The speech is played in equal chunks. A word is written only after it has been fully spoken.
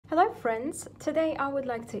Hello friends, today I would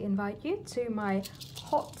like to invite you to my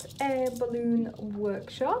hot air balloon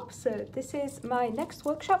workshop. So this is my next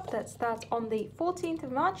workshop that starts on the 14th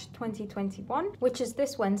of March 2021, which is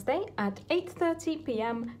this Wednesday at 8:30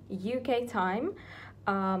 p.m. UK time,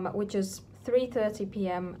 which is 3:30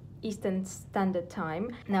 p.m. Eastern Standard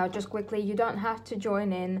Time. Now just quickly, you don't have to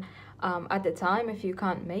join in at the time if you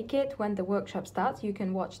can't make it when the workshop starts. You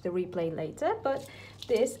can watch the replay later, but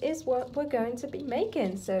this is what we're going to be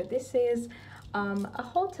making. So this is a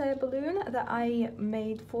hot air balloon that I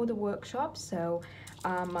made for the workshop. So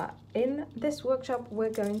in this workshop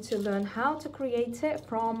we're going to learn how to create it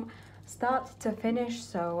from start to finish.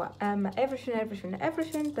 So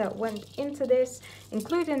everything that went into this,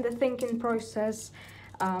 including the thinking process,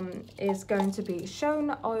 is going to be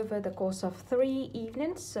shown over the course of 3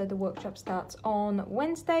 evenings. So the workshop starts on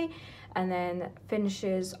Wednesday and then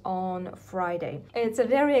finishes on Friday. It's a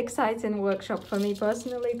very exciting workshop for me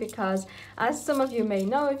personally because, as some of you may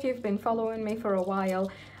know if you've been following me for a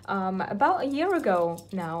while, about a year ago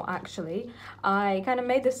now actually, I kind of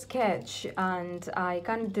made a sketch and I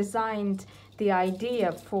kind of designed the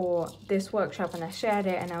idea for this workshop and I shared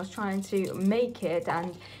it and I was trying to make it,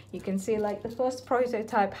 and you can see like the first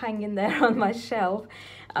prototype hanging there on my shelf,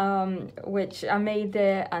 which I made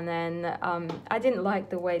there, and then I didn't like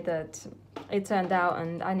the way that it turned out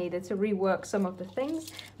and I needed to rework some of the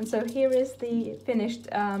things, and so here is the finished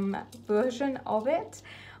version of it,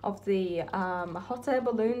 of the hot air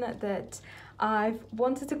balloon that I've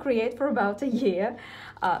wanted to create for about a year.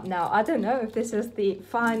 Now, I don't know if this is the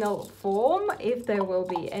final form, if there will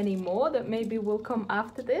be any more that maybe will come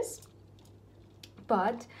after this.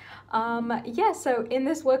 But yeah, so in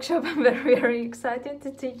this workshop, I'm very excited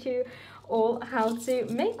to teach you all how to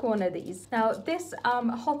make one of these. Now, this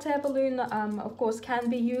hot air balloon, of course, can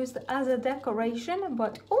be used as a decoration,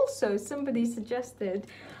 but also somebody suggested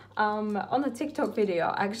on a TikTok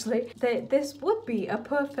video actually that this would be a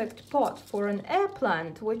perfect pot for an air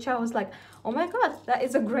plant, which I was like, oh my god, that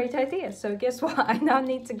is a great idea. So guess what, I now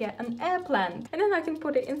need to get an air plant and then I can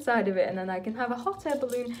put it inside of it and then I can have a hot air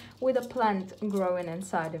balloon with a plant growing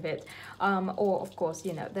inside of it. Or of course,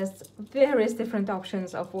 you know, there's various different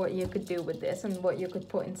options of what you could do with this and what you could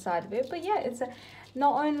put inside of it. But yeah, it's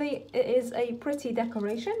not only is a pretty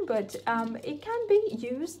decoration, but it can be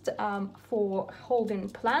used for holding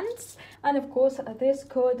plants, and of course this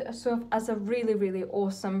could serve as a really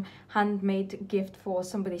awesome handmade gift for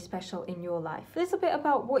somebody special in your life. A little bit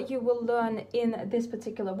about what you will learn in this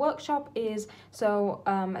particular workshop is, so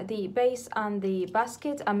the base and the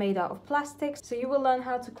basket are made out of plastic, so you will learn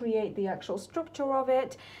how to create the actual structure of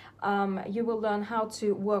it. You will learn how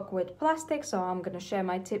to work with plastic, so I'm going to share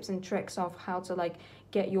my tips and tricks of how to like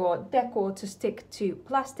get your decor to stick to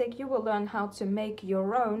plastic. You will learn how to make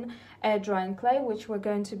your own air drying clay, which we're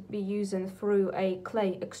going to be using through a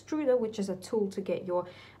clay extruder, which is a tool to get your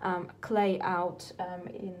clay out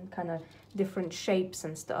in kind of different shapes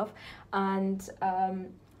and stuff. And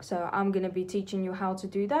so I'm going to be teaching you how to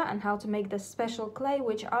do that and how to make this special clay,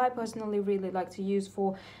 which I personally really like to use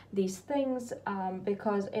for these things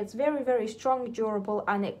because it's very strong, durable,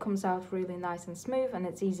 and it comes out really nice and smooth and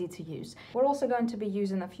it's easy to use. We're also going to be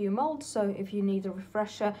using a few molds, so if you need a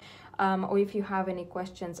refresher or if you have any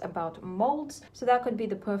questions about molds, so that could be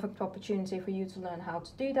the perfect opportunity for you to learn how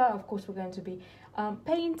to do that. Of course, we're going to be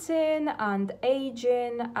painting and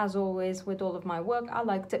aging. As always with all of my work, I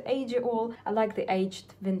like to age it all. I like the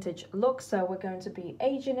aged vintage look, so we're going to be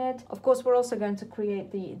aging it. Of course, we're also going to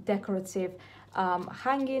create the decorative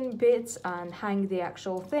hanging bits and hang the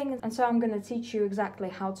actual thing, and so I'm going to teach you exactly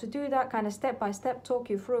how to do that, kind of step by step, talk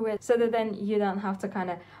you through it, so that then you don't have to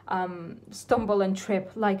kind of stumble and trip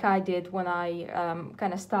like I did when I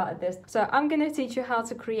kind of started this. So I'm going to teach you how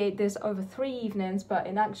to create this over 3 evenings, but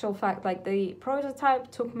in actual fact, like, the prototype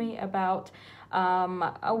took me about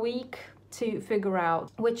a week to figure out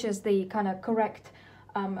which is the kind of correct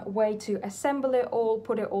way to assemble it all,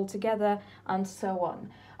 put it all together, and so on.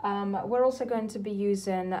 We're also going to be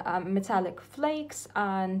using metallic flakes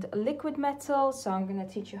and liquid metal, so I'm going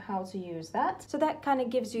to teach you how to use that. So that kind of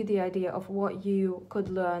gives you the idea of what you could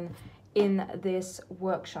learn in this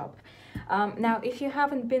workshop. Now, if you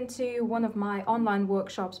haven't been to one of my online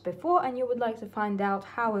workshops before and you would like to find out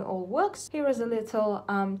how it all works, here is a little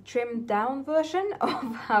trimmed down version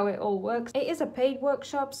of how it all works. It is a paid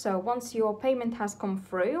workshop, so once your payment has come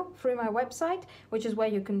through my website, which is where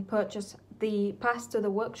you can purchase the pass to the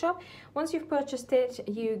workshop, once you've purchased it,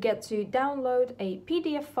 you get to download a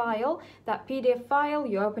PDF file. That PDF file,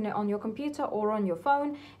 you open it on your computer or on your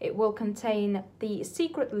phone. It will contain the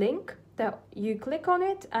secret link that you click on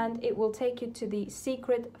it and it will take you to the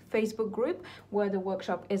secret Facebook group where the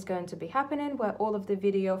workshop is going to be happening, where all of the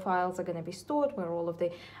video files are going to be stored, where all of the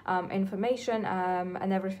information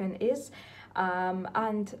and everything is.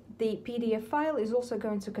 And the PDF file is also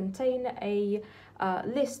going to contain a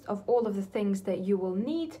list of all of the things that you will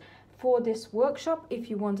need for this workshop if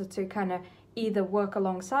you wanted to kind of either work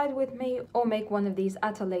alongside with me or make one of these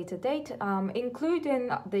at a later date,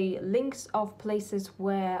 including the links of places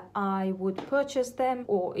where I would purchase them,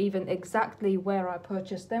 or even exactly where I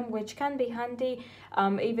purchased them, which can be handy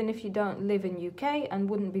even if you don't live in UK and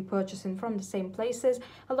wouldn't be purchasing from the same places.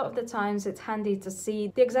 A lot of the times it's handy to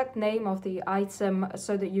see the exact name of the item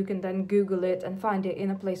so that you can then Google it and find it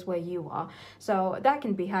in a place where you are. So that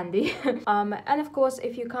can be handy. And of course,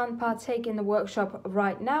 if you can't partake in the workshop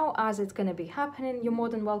right now as it's going to be happening, you're more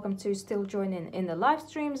than welcome to still join in the live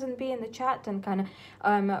streams and be in the chat and kind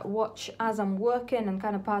of watch as I'm working and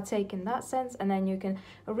kind of partake in that sense, and then you can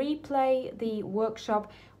replay the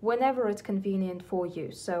workshop whenever it's convenient for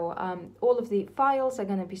you. So all of the files are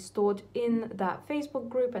going to be stored in that Facebook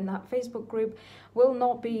group, and that Facebook group will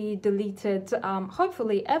not be deleted,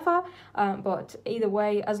 hopefully ever, but either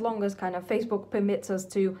way, as long as kind of Facebook permits us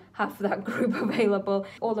to have that group available,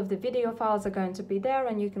 all of the video files are going to be there,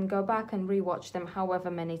 and you can go back and rewatch them however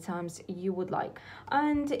many times you would like.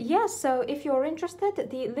 And yes, so if you're interested,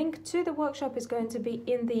 the link to the workshop is going to be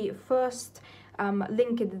in the first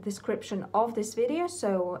link in the description of this video.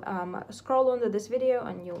 So scroll under this video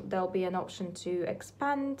and there'll be an option to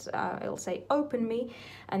expand. It'll say open me,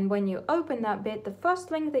 and when you open that bit, the first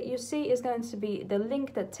link that you see is going to be the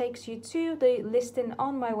link that takes you to the listing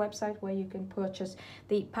on my website where you can purchase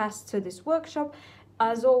the pass to this workshop.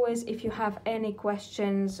 As always, if you have any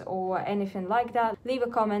questions or anything like that, leave a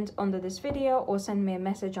comment under this video or send me a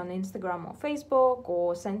message on Instagram or Facebook,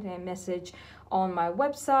 or send me a message on my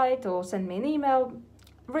website, or send me an email.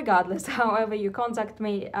 Regardless, however you contact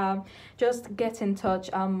me, just get in touch.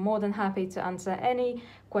 I'm more than happy to answer any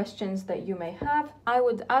questions that you may have. I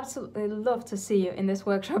would absolutely love to see you in this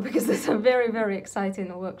workshop because it's a very, very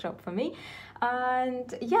exciting workshop for me.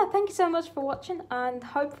 And yeah, thank you so much for watching, and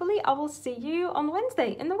hopefully I will see you on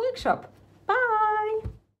Wednesday in the workshop.